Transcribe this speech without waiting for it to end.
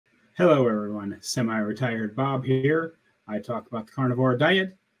Hello everyone, Semi-Retired Bob here. I talk about the carnivore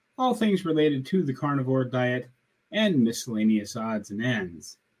diet, all things related to the carnivore diet, and miscellaneous odds and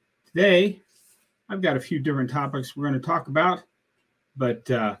ends. Today, I've got a few different topics we're going to talk about, but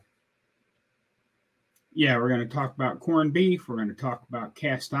we're going to talk about corned beef, we're going to talk about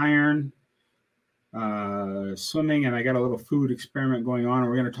cast iron, swimming, and I got a little food experiment going on,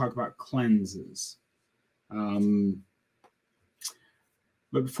 and we're going to talk about cleanses.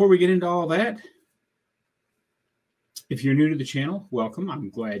 But before we get into all that, if you're new to the channel, welcome. I'm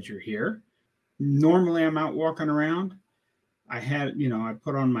glad you're here. Normally, I'm out walking around. I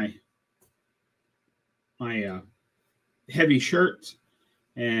put on my heavy shirts,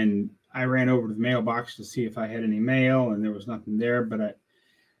 and I ran over to the mailbox to see if I had any mail, and there was nothing there. But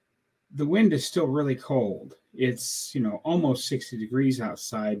the wind is still really cold. It's almost 60 degrees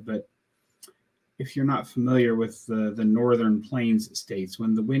outside, but if you're not familiar with the northern plains states,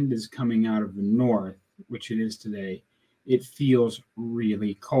 when the wind is coming out of the north, which it is today, it feels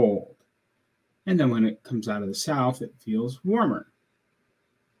really cold. And then when it comes out of the south, it feels warmer.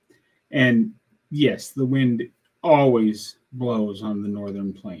 And yes, the wind always blows on the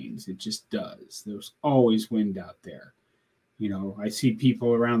northern plains. It just does. There's always wind out there. I see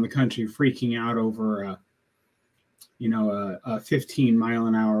people around the country freaking out over a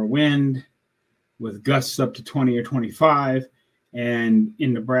 15-mile-an-hour wind with gusts up to 20 or 25, and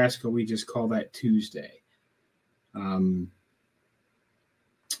in Nebraska, we just call that Tuesday. But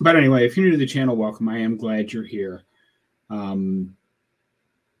anyway, if you're new to the channel, welcome. I am glad you're here. Like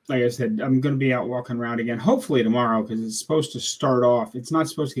I said, I'm going to be out walking around again, hopefully tomorrow, because it's supposed to start off. It's not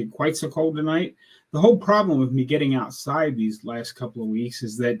supposed to get quite so cold tonight. The whole problem with me getting outside these last couple of weeks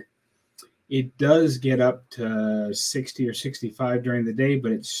is that it does get up to 60 or 65 during the day,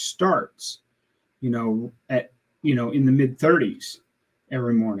 but it starts in the mid 30s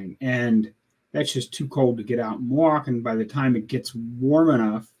every morning. And that's just too cold to get out and walk. And by the time it gets warm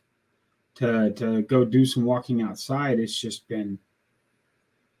enough to go do some walking outside, it's been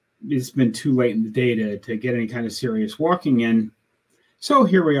too late in the day to get any kind of serious walking in. So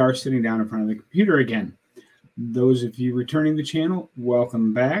here we are sitting down in front of the computer again. Those of you returning to the channel,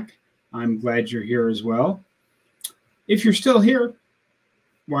 welcome back. I'm glad you're here as well. If you're still here,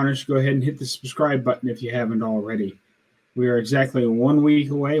 why don't you go ahead and hit the subscribe button if you haven't already. We are exactly 1 week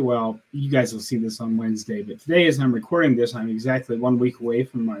away. Well, you guys will see this on Wednesday, but today as I'm recording this, I'm exactly 1 week away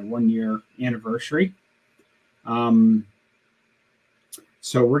from my 1-year anniversary. So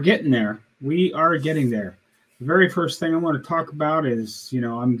we're getting there. We are getting there. The very first thing I want to talk about is,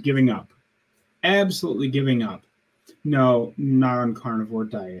 I'm giving up. Absolutely giving up. No, not on carnivore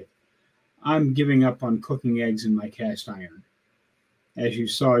diet. I'm giving up on cooking eggs in my cast iron. As you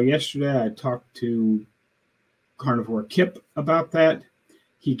saw yesterday, I talked to Carnivore Kip about that.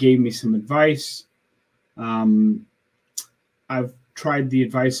 He gave me some advice. I've tried the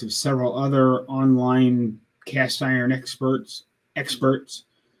advice of several other online cast iron experts.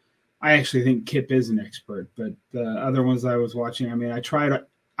 I actually think Kip is an expert, but the other ones I was watching,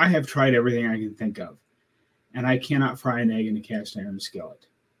 I have tried everything I can think of, and I cannot fry an egg in a cast iron skillet.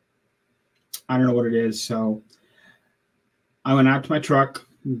 I don't know what it is, so I went out to my truck,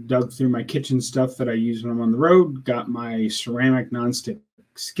 dug through my kitchen stuff that I use when I'm on the road, got my ceramic nonstick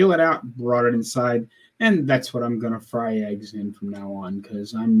skillet out, brought it inside, and that's what I'm going to fry eggs in from now on,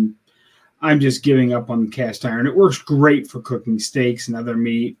 because I'm just giving up on the cast iron. It works great for cooking steaks and other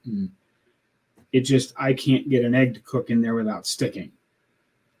meat, and I can't get an egg to cook in there without sticking.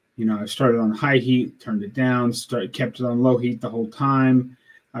 I started on high heat, turned it down, kept it on low heat the whole time.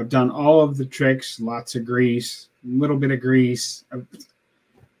 I've done all of the tricks, lots of grease, a little bit of grease.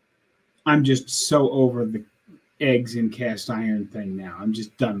 I'm just so over the eggs in cast iron thing now. I'm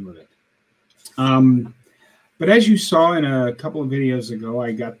just done with it. But as you saw in a couple of videos ago,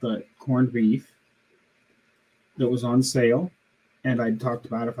 I got the corned beef that was on sale, and I talked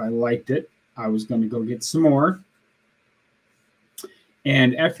about if I liked it, I was going to go get some more.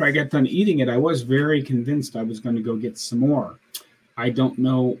 And after I got done eating it, I was very convinced I was going to go get some more. I don't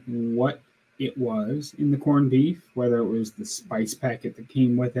know what it was in the corned beef, whether it was the spice packet that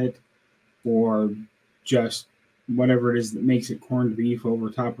came with it or just whatever it is that makes it corned beef over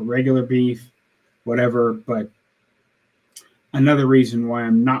top of regular beef, whatever. But another reason why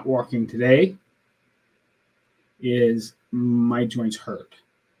I'm not walking today is my joints hurt.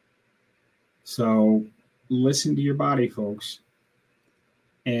 So listen to your body, folks.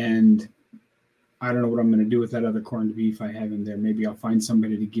 And I don't know what I'm going to do with that other corned beef I have in there. Maybe I'll find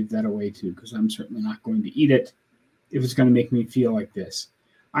somebody to give that away to, because I'm certainly not going to eat it if it's going to make me feel like this.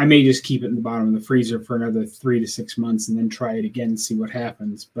 I may just keep it in the bottom of the freezer for another 3 to 6 months and then try it again and see what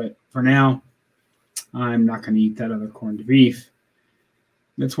happens. But for now, I'm not going to eat that other corned beef.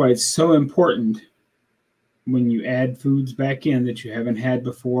 That's why it's so important when you add foods back in that you haven't had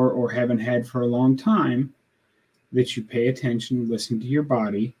before or haven't had for a long time, that you pay attention, listen to your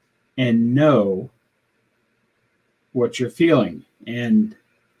body, and know what you're feeling. And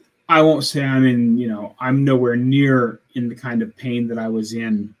I won't say I'm nowhere near in the kind of pain that I was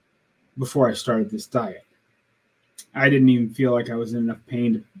in before I started this diet. I didn't even feel like I was in enough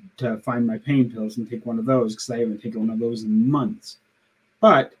pain to find my pain pills and take one of those, because I haven't taken one of those in months.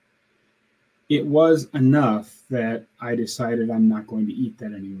 But it was enough that I decided I'm not going to eat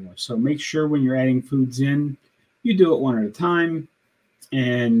that anymore. So make sure when you're adding foods in, you do it one at a time,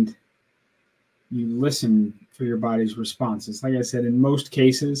 and you listen for your body's responses. Like I said, in most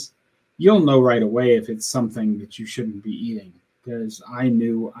cases, you'll know right away if it's something that you shouldn't be eating, because I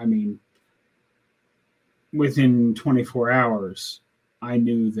knew, within 24 hours, I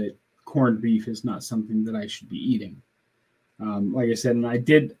knew that corned beef is not something that I should be eating. Like I said, and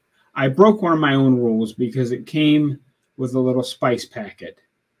I broke one of my own rules because it came with a little spice packet.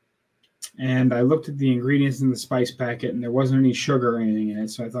 And I looked at the ingredients in the spice packet, and there wasn't any sugar or anything in it.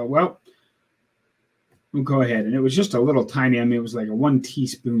 So I thought, well, we'll go ahead. And it was just a little tiny, it was like a 1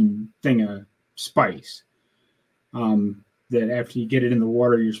 teaspoon thing of spice. That after you get it in the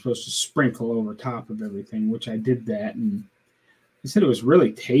water, you're supposed to sprinkle over top of everything, which I did that. And I said it was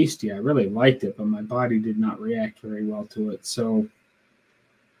really tasty. I really liked it, but my body did not react very well to it. So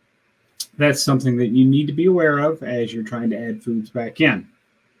that's something that you need to be aware of as you're trying to add foods back in.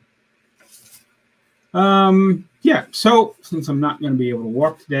 So since I'm not going to be able to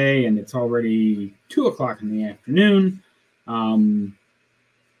walk today and it's already 2 o'clock in the afternoon, I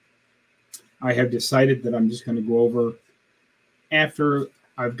have decided that I'm just going to go over, after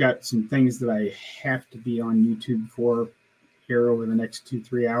I've got some things that I have to be on YouTube for here over the next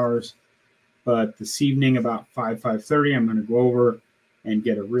 2-3 hours. But this evening about 5:30, I'm going to go over and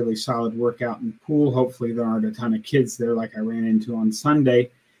get a really solid workout in the pool. Hopefully there aren't a ton of kids there like I ran into on Sunday,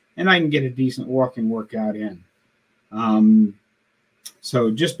 and I can get a decent walking workout in.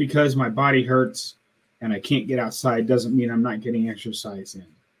 So just because my body hurts and I can't get outside doesn't mean I'm not getting exercise in.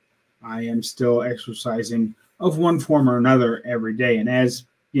 I am still exercising of one form or another every day. And as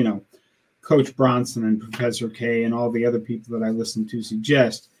you know, Coach Bronson and Professor K and all the other people that I listen to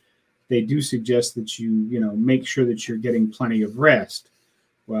suggest, they do suggest that you make sure that you're getting plenty of rest.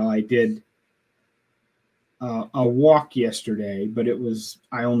 Well, I did a walk yesterday, but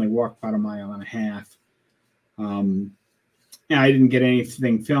I only walked about 1.5 miles. And I didn't get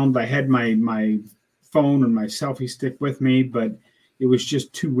anything filmed. I had my phone and my selfie stick with me, but it was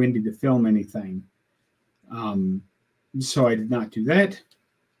just too windy to film anything. So I did not do that.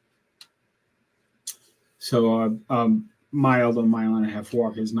 So a mile to 1.5 miles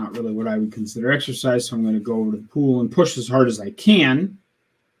walk is not really what I would consider exercise. So I'm going to go over to the pool and push as hard as I can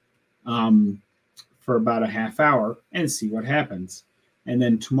for about a half hour and see what happens. And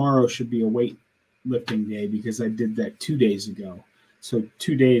then tomorrow should be a weightlifting day because I did that 2 days ago. So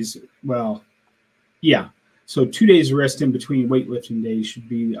 2 days, So 2 days rest in between weightlifting days should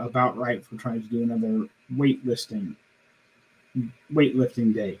be about right for trying to do another weightlifting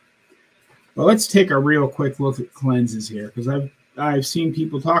day. Well, let's take a real quick look at cleanses here, because I've seen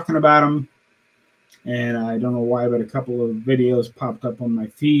people talking about them, and I don't know why, but a couple of videos popped up on my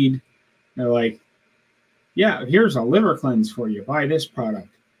feed. They're like, yeah, here's a liver cleanse for you. Buy this product.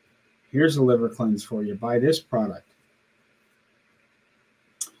 Here's a liver cleanse for you. Buy this product.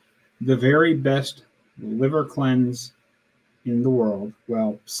 The very best liver cleanse in the world,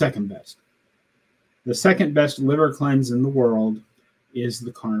 well, second best. The second best liver cleanse in the world is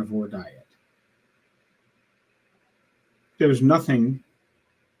the Carnivore Diet. There's nothing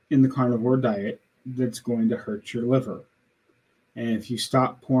in the Carnivore Diet that's going to hurt your liver. And if you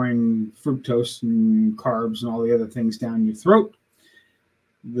stop pouring fructose and carbs and all the other things down your throat,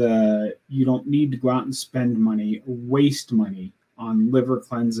 you don't need to go out and spend money, waste money on liver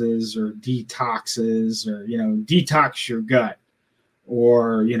cleanses or detoxes, or detox your gut,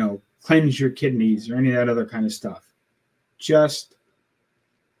 or cleanse your kidneys, or any of that other kind of stuff. Just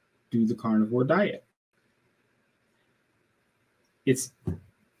do the Carnivore Diet. It's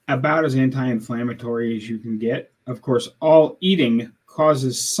about as anti-inflammatory as you can get. Of course, all eating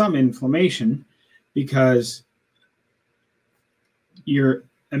causes some inflammation because your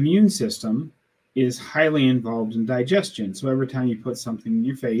immune system is highly involved in digestion. So every time you put something in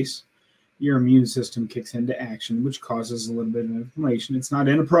your face, your immune system kicks into action, which causes a little bit of inflammation. It's not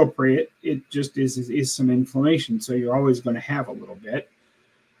inappropriate. It just is some inflammation. So you're always going to have a little bit.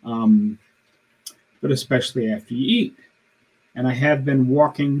 but especially after you eat. And I have been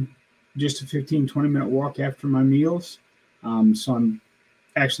walking, just a 15-20 minute walk after my meals. So I'm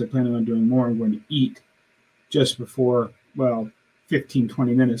actually planning on doing more. I'm going to eat just before,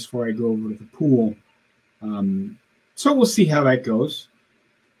 15-20 minutes before I go over to the pool. So we'll see how that goes.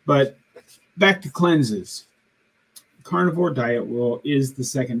 But back to cleanses. Carnivore Diet is the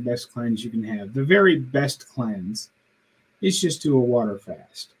second best cleanse you can have. The very best cleanse is just do a water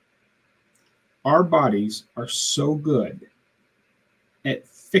fast. Our bodies are so good at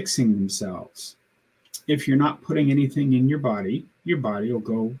fixing themselves. If you're not putting anything in your body will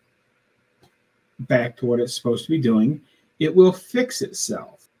go back to what it's supposed to be doing. It will fix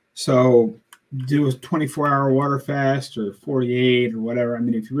itself. So do a 24-hour water fast or 48 or whatever. I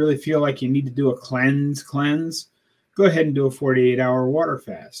mean, if you really feel like you need to do a cleanse, go ahead and do a 48-hour water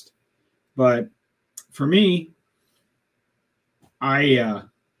fast. But for me, I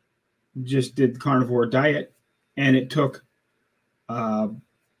just did Carnivore Diet, and it took, at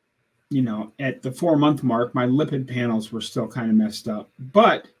the 4-month mark, my lipid panels were still kind of messed up,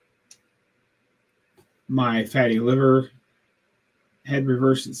 but my fatty liver had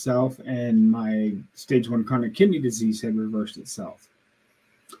reversed itself, and my stage 1 chronic kidney disease had reversed itself.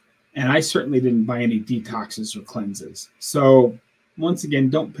 And I certainly didn't buy any detoxes or cleanses. So once again,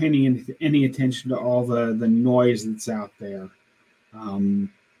 don't pay any attention to all the noise that's out there.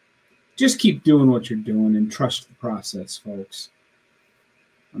 Just keep doing what you're doing and trust the process, folks.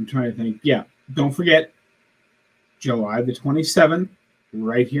 I'm trying to think. Yeah, don't forget, July the 27th,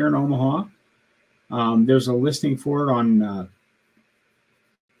 right here in Omaha. There's a listing for it on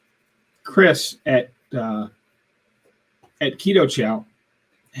Chris at Keto Chow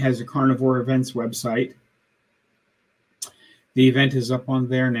has a Carnivore Events website. The event is up on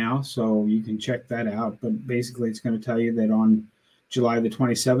there now, so you can check that out. But basically, it's going to tell you that on July the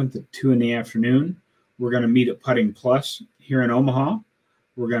 27th at 2 in the afternoon, we're going to meet at Putting Plus here in Omaha.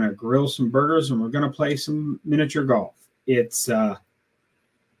 We're going to grill some burgers, and we're going to play some miniature golf. It's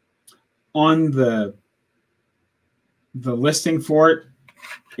on the listing for it.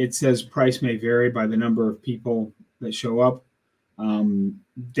 It says price may vary by the number of people that show up.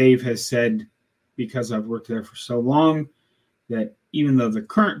 Dave has said, because I've worked there for so long, that even though the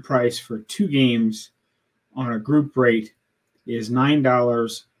current price for 2 games on a group rate is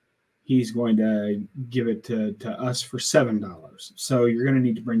 $9, he's going to give it to us for $7. So you're going to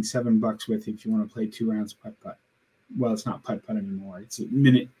need to bring $7 with you if you want to play 2 rounds of putt-putt. Well, it's not putt-putt anymore.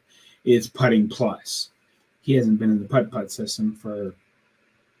 It's Putting Plus. He hasn't been in the putt-putt system for,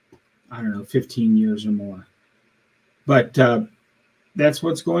 15 years or more. But that's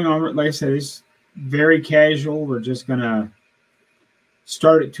what's going on. Like I said, it's very casual. We're just going to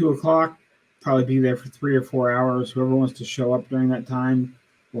start at 2 o'clock, probably be there for 3 or 4 hours. Whoever wants to show up during that time,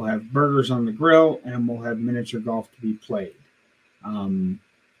 we'll have burgers on the grill, and we'll have miniature golf to be played. And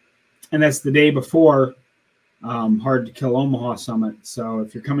that's the day before Hard to Kill Omaha Summit. So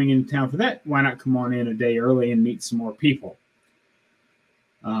if you're coming into town for that, why not come on in a day early and meet some more people?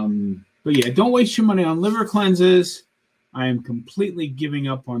 But yeah, don't waste your money on liver cleanses. I am completely giving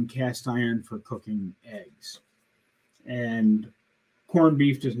up on cast iron for cooking eggs. And corned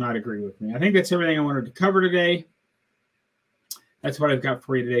beef does not agree with me. I think that's everything I wanted to cover today. That's what I've got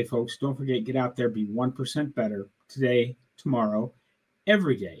for you today, folks. Don't forget, get out there, be 1% better today, tomorrow,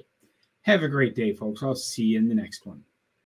 every day. Have a great day, folks. I'll see you in the next one.